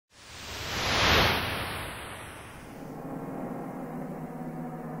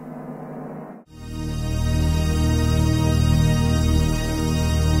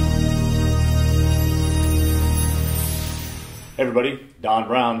everybody, Don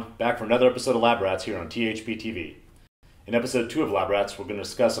Brown, back for another episode of Lab Rats here on THP TV. In episode 2 of Lab Rats, we're going to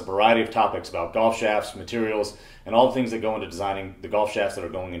discuss a variety of topics about golf shafts, materials, and all the things that go into designing the golf shafts that are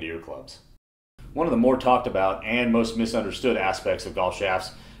going into your clubs. One of the more talked about and most misunderstood aspects of golf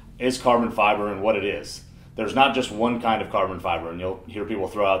shafts is carbon fiber and what it is. There's not just one kind of carbon fiber, and you'll hear people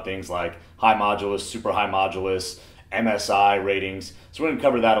throw out things like high modulus, super high modulus, MSI ratings, so we're going to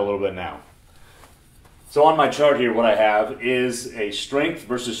cover that a little bit now. So on my chart here, what I have is a strength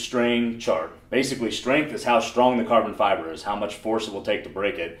versus strain chart. Basically, strength is how strong the carbon fiber is, how much force it will take to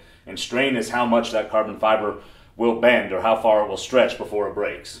break it, and strain is how much that carbon fiber will bend or how far it will stretch before it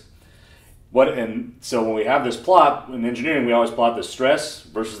breaks. So when we have this plot, in engineering, we always plot the stress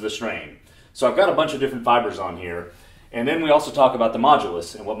versus the strain. So I've got a bunch of different fibers on here, and then we also talk about the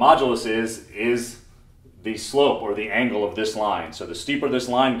modulus, and what modulus is the slope or the angle of this line. So the steeper this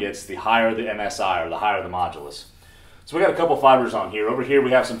line gets, the higher the MSI or the higher the modulus. So we got a couple fibers on here. Over here we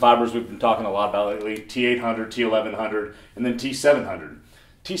have some fibers we've been talking a lot about lately, T800, T1100, and then T700.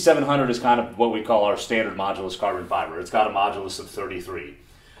 T700 is kind of what we call our standard modulus carbon fiber. It's got a modulus of 33.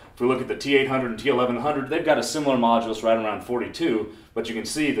 If we look at the T800 and T1100, they've got a similar modulus right around 42, but you can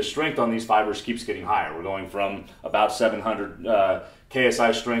see the strength on these fibers keeps getting higher. We're going from about 700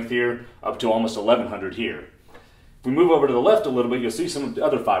 KSI strength here up to almost 1100 here. If we move over to the left a little bit, you'll see some of the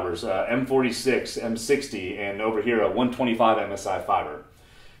other fibers, M46, M60, and over here a 125 MSI fiber.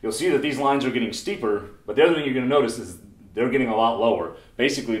 You'll see that these lines are getting steeper, but the other thing you're going to notice is they're getting a lot lower.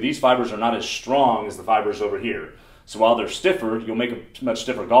 Basically, these fibers are not as strong as the fibers over here. So while they're stiffer, you'll make a much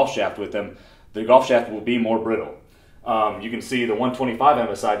stiffer golf shaft with them. The golf shaft will be more brittle. You can see the 125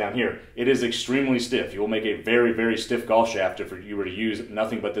 MSI down here. It is extremely stiff. You will make a very, very stiff golf shaft if you were to use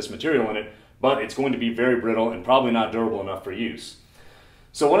nothing but this material in it, but it's going to be very brittle and probably not durable enough for use.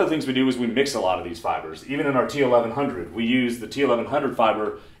 So one of the things we do is we mix a lot of these fibers. Even in our T1100, we use the T1100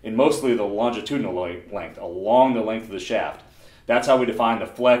 fiber in mostly the longitudinal length, along the length of the shaft. That's how we define the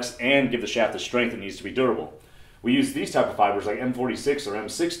flex and give the shaft the strength it needs to be durable. We use these type of fibers like M46 or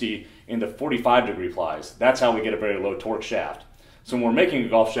M60 in the 45-degree plies. That's how we get a very low torque shaft. So when we're making a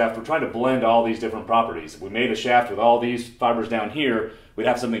golf shaft, we're trying to blend all these different properties. If we made a shaft with all these fibers down here, we'd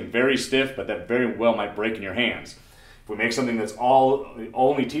have something very stiff, but that very well might break in your hands. If we make something that's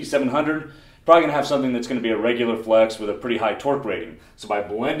only T700, probably going to have something that's going to be a regular flex with a pretty high torque rating. So by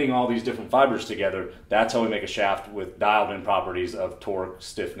blending all these different fibers together, that's how we make a shaft with dialed-in properties of torque,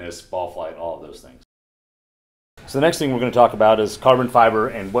 stiffness, ball flight, all of those things. So the next thing we're going to talk about is carbon fiber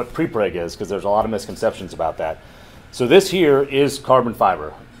and what prepreg is, because there's a lot of misconceptions about that. So this here is carbon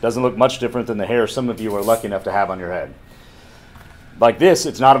fiber. Doesn't look much different than the hair some of you are lucky enough to have on your head. Like this,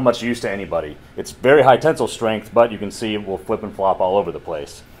 it's not of much use to anybody. It's very high tensile strength, but you can see it will flip and flop all over the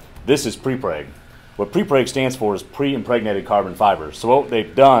place. This is prepreg. What prepreg stands for is pre-impregnated carbon fiber. So what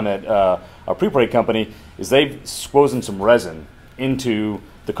they've done at our prepreg company is they've squozen some resin into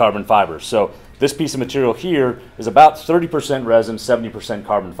the carbon fiber. So this piece of material here is about 30% resin, 70%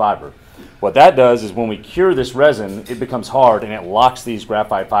 carbon fiber. What that does is when we cure this resin, it becomes hard and it locks these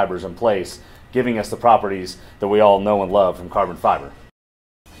graphite fibers in place, giving us the properties that we all know and love from carbon fiber.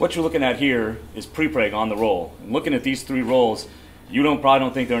 What you're looking at here is prepreg on the roll. And looking at these three rolls, you probably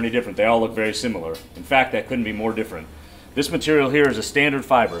don't think they're any different. They all look very similar. In fact, that couldn't be more different. This material here is a standard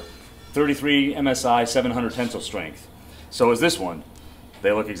fiber, 33 MSI, 700 tensile strength. So is this one.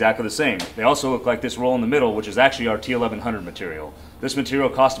 They look exactly the same. They also look like this roll in the middle, which is actually our T1100 material. This material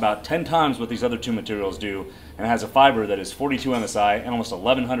costs about 10 times what these other two materials do, and has a fiber that is 42 MSI and almost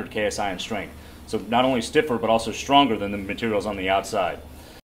 1100 KSI in strength. So not only stiffer, but also stronger than the materials on the outside.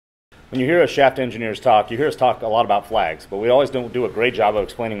 When you hear us shaft engineers talk, you hear us talk a lot about flags, but we always don't do a great job of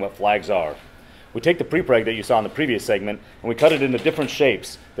explaining what flags are. We take the prepreg that you saw in the previous segment, and we cut it into different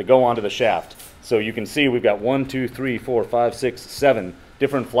shapes that go onto the shaft. So you can see we've got 1, 2, 3, 4, 5, 6, 7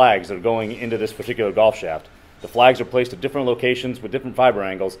 different flags that are going into this particular golf shaft. The flags are placed at different locations with different fiber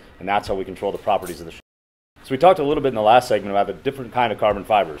angles, and that's how we control the properties of the shaft. So we talked a little bit in the last segment about the different kind of carbon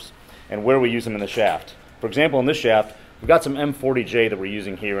fibers and where we use them in the shaft. For example, in this shaft, we've got some M40J that we're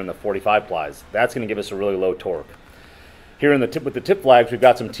using here in the 45 plies. That's going to give us a really low torque. Here in the tip with the tip flags, we've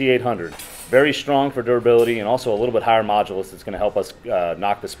got some T800. Very strong for durability and also a little bit higher modulus that's going to help us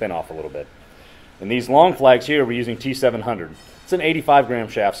knock the spin off a little bit. In these long flags here, we're using T700. It's an 85-gram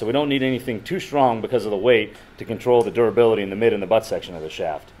shaft, so we don't need anything too strong because of the weight to control the durability in the mid and the butt section of the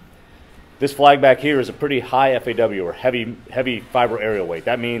shaft. This flag back here is a pretty high FAW, or heavy fiber aerial weight.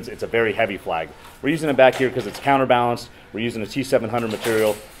 That means it's a very heavy flag. We're using it back here because it's counterbalanced. We're using a T700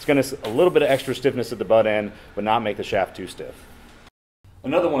 material. It's going to a little bit of extra stiffness at the butt end, but not make the shaft too stiff.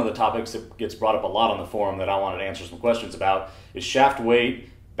 Another one of the topics that gets brought up a lot on the forum that I wanted to answer some questions about is shaft weight,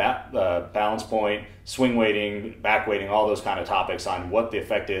 balance point, swing weighting, back weighting, all those kind of topics on what the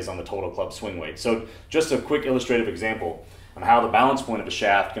effect is on the total club swing weight. So just a quick illustrative example on how the balance point of a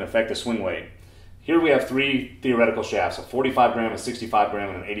shaft can affect the swing weight. Here we have three theoretical shafts, a 45 gram, a 65 gram,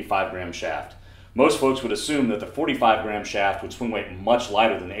 and an 85 gram shaft. Most folks would assume that the 45 gram shaft would swing weight much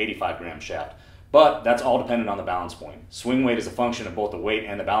lighter than the 85 gram shaft, but that's all dependent on the balance point. Swing weight is a function of both the weight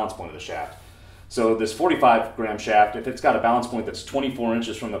and the balance point of the shaft. So this 45 gram shaft, if it's got a balance point that's 24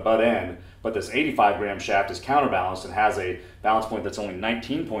 inches from the butt end, but this 85 gram shaft is counterbalanced and has a balance point that's only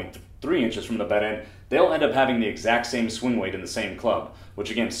 19.3 inches from the butt end, they'll end up having the exact same swing weight in the same club, which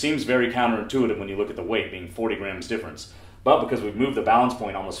again seems very counterintuitive when you look at the weight being 40 grams difference. But because we've moved the balance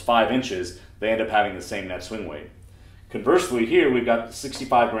point almost 5 inches, they end up having the same net swing weight. Conversely, here we've got a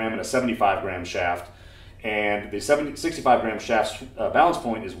 65 gram and a 75 gram shaft, and the 65 gram shaft's balance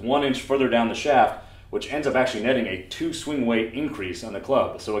point is 1 inch further down the shaft, which ends up actually netting a 2 swing weight increase on the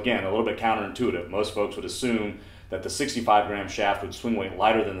club. So again, a little bit counterintuitive. Most folks would assume that the 65 gram shaft would swing weight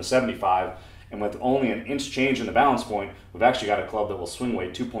lighter than the 75, and with only an inch change in the balance point, we've actually got a club that will swing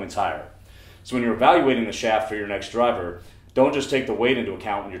weight 2 points higher. So when you're evaluating the shaft for your next driver, don't just take the weight into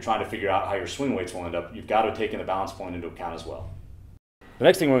account when you're trying to figure out how your swing weights will end up. You've got to take in the balance point into account as well. The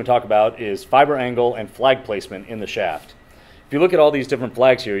next thing we're going to talk about is fiber angle and flag placement in the shaft. If you look at all these different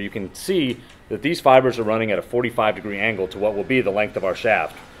flags here, you can see that these fibers are running at a 45-degree angle to what will be the length of our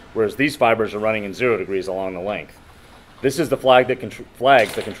shaft, whereas these fibers are running in 0 degrees along the length. This is the flags that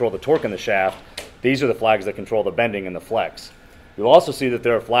control the torque in the shaft. These are the flags that control the bending and the flex. You'll also see that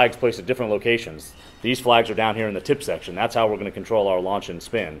there are flags placed at different locations. These flags are down here in the tip section. That's how we're going to control our launch and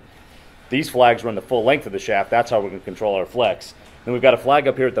spin. These flags run the full length of the shaft. That's how we're going to control our flex. Then we've got a flag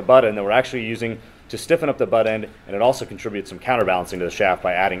up here at the butt end that we're actually using to stiffen up the butt end, and it also contributes some counterbalancing to the shaft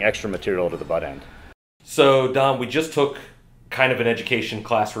by adding extra material to the butt end. So, Dom, we just took kind of an education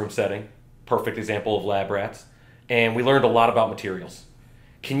classroom setting, perfect example of lab rats, and we learned a lot about materials.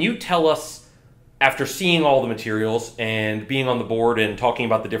 Can you tell us, after seeing all the materials and being on the board and talking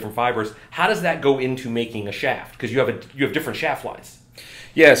about the different fibers, how does that go into making a shaft? Because you have different shaft lines.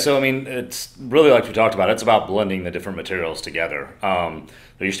 Yeah, so I mean, it's really like we talked about. It's about blending the different materials together.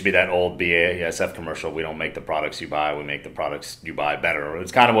 There used to be that old BASF commercial, we don't make the products you buy, we make the products you buy better.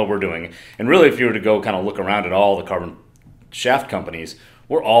 It's kind of what we're doing. And really, if you were to go kind of look around at all the carbon shaft companies,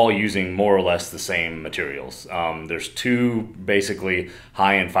 we're all using more or less the same materials. There's two basically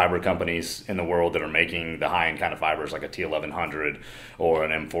high-end fiber companies in the world that are making the high-end kind of fibers like a T1100 or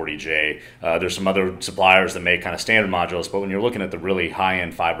an M40J. There's some other suppliers that make kind of standard modules, but when you're looking at the really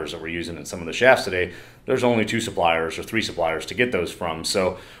high-end fibers that we're using in some of the shafts today, there's only 2 suppliers or 3 suppliers to get those from.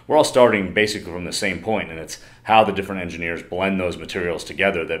 So we're all starting basically from the same point, and it's how the different engineers blend those materials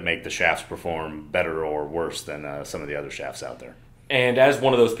together that make the shafts perform better or worse than some of the other shafts out there. And as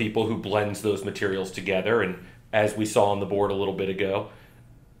one of those people who blends those materials together, and as we saw on the board a little bit ago,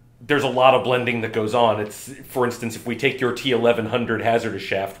 there's a lot of blending that goes on. It's, for instance, if we take your T1100 hazardous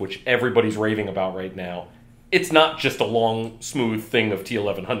shaft, which everybody's raving about right now, it's not just a long, smooth thing of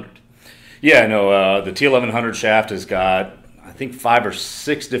T1100. Yeah, no, the T1100 shaft has got, I think, 5 or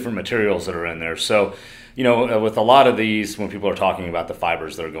 6 different materials that are in there. So, you know, with a lot of these, when people are talking about the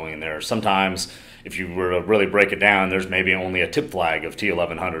fibers that are going in there, sometimes if you were to really break it down, there's maybe only a tip flag of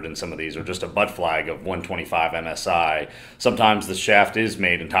T1100 in some of these, or just a butt flag of 125 MSI. Sometimes the shaft is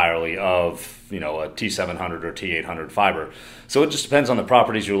made entirely of, you know, a T700 or T800 fiber. So it just depends on the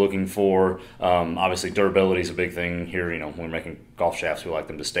properties you're looking for. Obviously, durability is a big thing here. You know, when we're making golf shafts, we like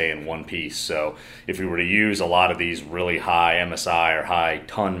them to stay in one piece. So if we were to use a lot of these really high MSI or high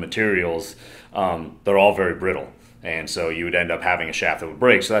ton materials, they're all very brittle. And so you would end up having a shaft that would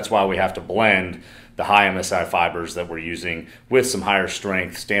break. So that's why we have to blend the high MSI fibers that we're using with some higher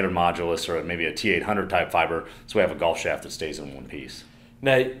strength standard modulus or maybe a T800 type fiber, so we have a golf shaft that stays in one piece.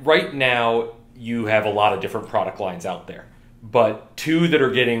 Now, right now, you have a lot of different product lines out there, but 2 that are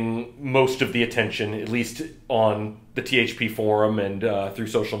getting most of the attention, at least on the THP forum and through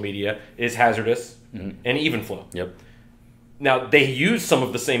social media, is Hazardous and Evenflow. Yep. Now, they use some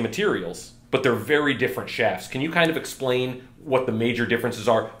of the same materials, but they're very different shafts. Can you kind of explain what the major differences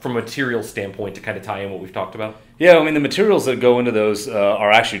are from a material standpoint to kind of tie in what we've talked about? Yeah, I mean, the materials that go into those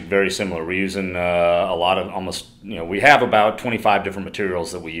are actually very similar. We're using a lot of almost, you know, we have about 25 different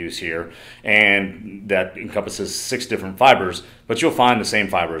materials that we use here, and that encompasses 6 different fibers, but you'll find the same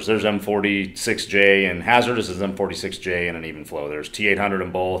fibers. There's M46J and Hazardous is M46J and an Evenflow. There's T800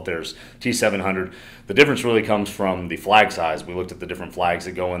 in both, there's T700. The difference really comes from the flag size. We looked at the different flags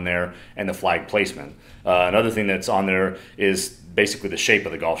that go in there and the flag placement. Another thing that's on there is basically the shape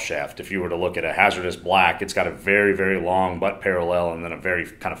of the golf shaft. If you were to look at a hazardous black, it's got a very, very long butt parallel and then a very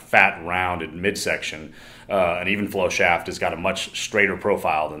kind of fat, rounded midsection. An even flow shaft has got a much straighter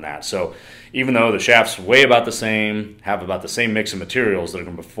profile than that. So even though the shafts weigh about the same, have about the same mix of materials, they're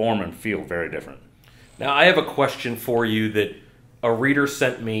going to perform and feel very different. Now, I have a question for you that a reader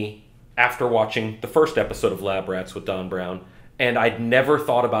sent me after watching the first episode of Lab Rats with Don Brown, and I'd never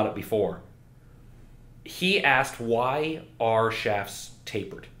thought about it before. He asked, why are shafts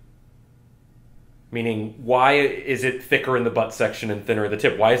tapered? Meaning, why is it thicker in the butt section and thinner at the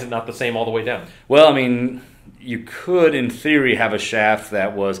tip? Why is it not the same all the way down? Well, I mean, you could, in theory, have a shaft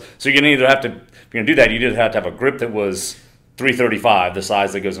that was... So you're going to either have to... If you're going to do that, you'd either have to have a grip that was 335, the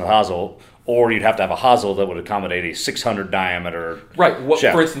size that goes in the hosel, or you'd have to have a hosel that would accommodate a 600 diameter Right.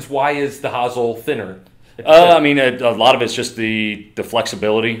 shaft. For instance, why is the hosel thinner? I mean, a lot of it's just the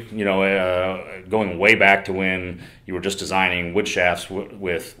flexibility. You know, going way back to when you were just designing wood shafts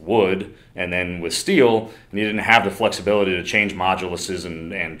with wood, and then with steel, and you didn't have the flexibility to change moduluses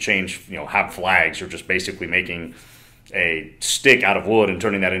and change, you know, have flags. You're just basically making a stick out of wood and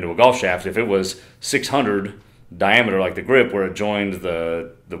turning that into a golf shaft. If it was 600 diameter, like the grip where it joined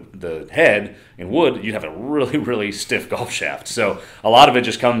the head in wood, you'd have a really, really stiff golf shaft. So a lot of it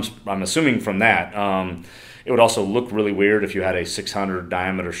just comes, I'm assuming, from that. It would also look really weird if you had a 600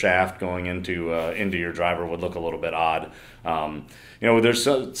 diameter shaft going into your driver. It would look a little bit odd. You know, there's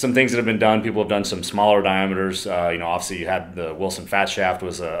some things that have been done. People have done some smaller diameters. You know, obviously you had the Wilson Fat Shaft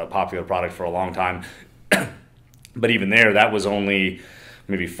was a popular product for a long time. But even there, that was only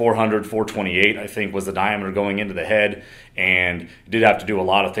maybe 400, 428, I think, was the diameter going into the head. And you did have to do a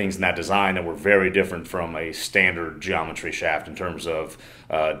lot of things in that design that were very different from a standard geometry shaft in terms of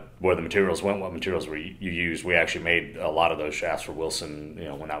where the materials went, what materials you used. We actually made a lot of those shafts for Wilson, you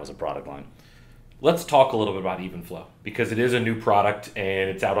know, when that was a product line. Let's talk a little bit about Even Flow, because it is a new product and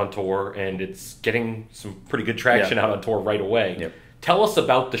it's out on tour and it's getting some pretty good traction out on tour right away. Yep. Tell us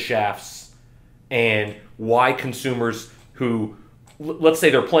about the shafts and why consumers who, let's say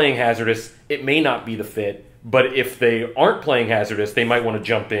they're playing hazardous, it may not be the fit, but if they aren't playing hazardous, they might want to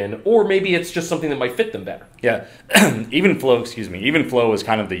jump in, or maybe it's just something that might fit them better. Yeah, Even Flow is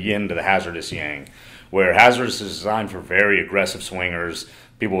kind of the yin to the hazardous yang, where hazardous is designed for very aggressive swingers,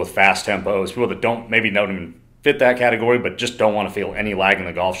 people with fast tempos, people that maybe don't even fit that category, but just don't want to feel any lag in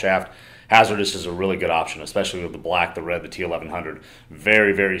the golf shaft. Hazardous is a really good option, especially with the black, the red, the T1100.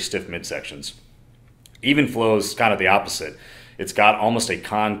 Very, very stiff midsections. Even Flow is kind of the opposite. It's got almost a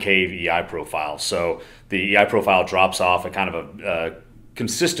concave EI profile. So the EI profile drops off at kind of a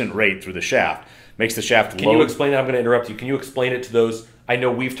consistent rate through the shaft. Makes the shaft low. Can you explain that? I'm going to interrupt you. Can you explain it to those? I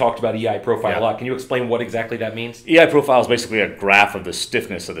know we've talked about EI profile a lot. Can you explain what exactly that means? EI profile is basically a graph of the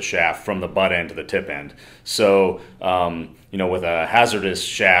stiffness of the shaft from the butt end to the tip end. So, you know, with a hazardous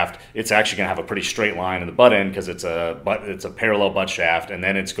shaft, it's actually going to have a pretty straight line in the butt end because it's a parallel butt shaft, and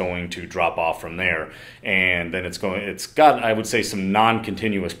then it's going to drop off from there. And then it's got, I would say, some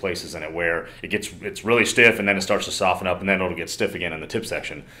non-continuous places in it where it's really stiff, and then it starts to soften up, and then it'll get stiff again in the tip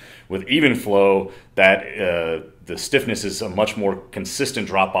section. With Even Flow, the stiffness is a much more consistent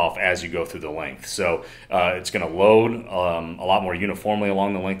drop-off as you go through the length. So it's going to load a lot more uniformly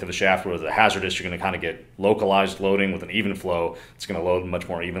along the length of the shaft, whereas the hazardous, you're going to kind of get localized loading. With an Even Flow, it's going to load much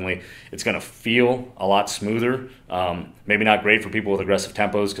more evenly. It's going to feel a lot smoother. Maybe not great for people with aggressive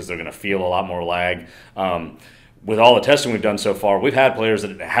tempos because they're going to feel a lot more lag. With all the testing we've done so far, we've had players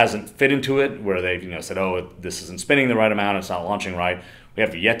that it hasn't fit into it, where they've said, oh, this isn't spinning the right amount, it's not launching right. We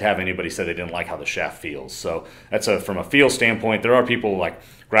have yet to have anybody say they didn't like how the shaft feels. So that's from a feel standpoint. There are people like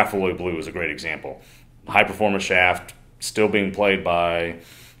Grapholoid Blue is a great example. High performance shaft, still being played by, I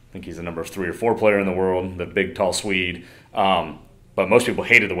think he's the number 3 or 4 player in the world, the big tall Swede. But most people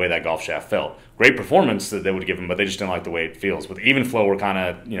hated the way that golf shaft felt. Great performance that they would give him, but they just didn't like the way it feels. With Even Flow, we're kind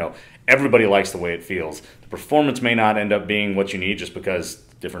of, everybody likes the way it feels. The performance may not end up being what you need just because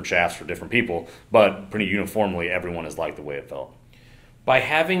different shafts for different people, but pretty uniformly, everyone has liked the way it felt. By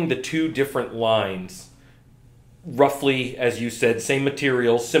having the two different lines, roughly, as you said, same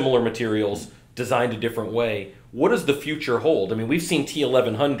materials, similar materials, designed a different way, what does the future hold? I mean, we've seen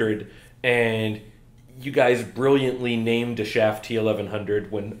T1100, and you guys brilliantly named a shaft T1100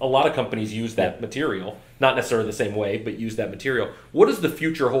 when a lot of companies use that material. Not necessarily the same way, but use that material. What does the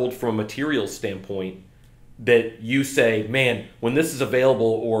future hold from a materials standpoint that you say, man, when this is available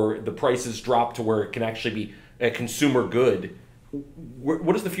or the prices drop to where it can actually be a consumer good,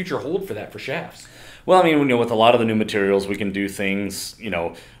 what does the future hold for that, for shafts? Well, I mean, with a lot of the new materials, we can do things,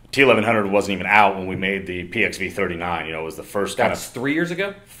 T1100 wasn't even out when we made the PXV39. It was the first kind of... That's 3 years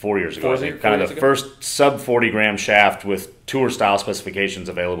ago? 4 years ago, I think. Kind of the first sub 40 gram shaft with tour style specifications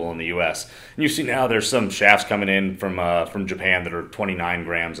available in the U.S. And you see now there's some shafts coming in from Japan that are 29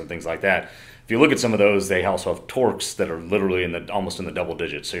 grams and things like that. If you look at some of those, they also have torques that are literally almost in the double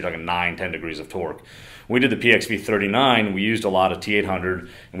digits. So you're talking 9-10 degrees of torque. When we did the PXV 39, we used a lot of T800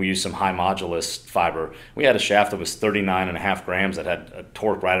 and we used some high modulus fiber. We had a shaft that was 39.5 grams that had a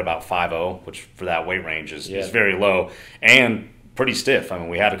torque right about 5.0, which for that weight range is very low and pretty stiff. I mean,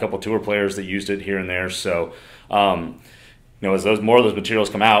 we had a couple tour players that used it here and there. So, as more of those materials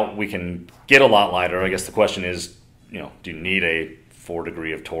come out, we can get a lot lighter. I guess the question is, do you need a 4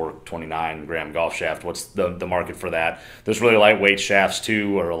 degree of torque, 29 gram golf shaft? What's the market for that? Those really lightweight shafts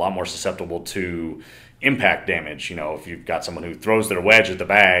too are a lot more susceptible to impact damage. If you've got someone who throws their wedge at the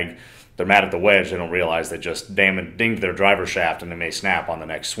bag, they're mad at the wedge, they don't realize they just dinged their driver shaft and they may snap on the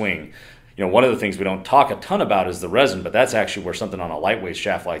next swing. One of the things we don't talk a ton about is the resin, but that's actually where something on a lightweight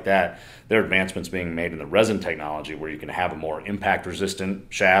shaft like that, there are advancements being made in the resin technology where you can have a more impact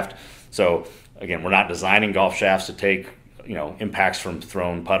resistant shaft. So again, we're not designing golf shafts to take impacts from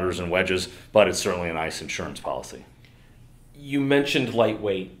thrown putters and wedges, but it's certainly a nice insurance policy. You mentioned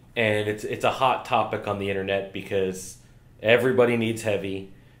lightweight, and it's a hot topic on the internet because everybody needs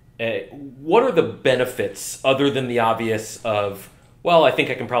heavy. What are the benefits other than the obvious of, well, I think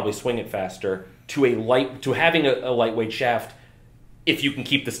I can probably swing it faster, to having a lightweight shaft if you can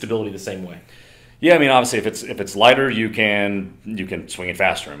keep the stability the same way? Yeah, I mean, obviously, if it's lighter, you can swing it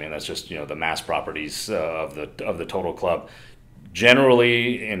faster. I mean, that's just the mass properties of the total club.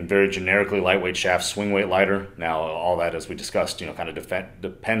 Generally, in very generically lightweight shafts, swing weight lighter. Now, all that, as we discussed, kind of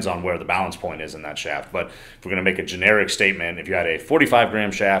depends on where the balance point is in that shaft. But if we're going to make a generic statement, if you had a 45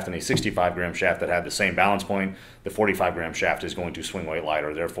 gram shaft and a 65 gram shaft that had the same balance point, the 45 gram shaft is going to swing weight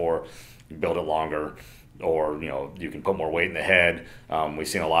lighter. Therefore, you build it longer. Or you can put more weight in the head. We've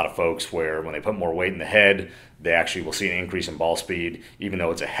seen a lot of folks where when they put more weight in the head, they actually will see an increase in ball speed, even though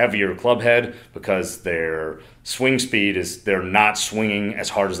it's a heavier club head, because their swing speed they're not swinging as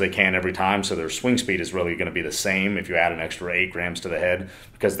hard as they can every time. So their swing speed is really going to be the same if you add an extra 8 grams to the head,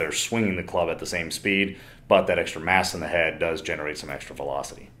 because they're swinging the club at the same speed, but that extra mass in the head does generate some extra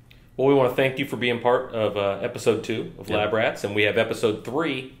velocity. Well, we want to thank you for being part of episode 2 of Lab Rats, and we have episode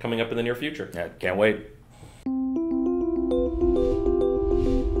 3 coming up in the near future. Yeah, can't wait.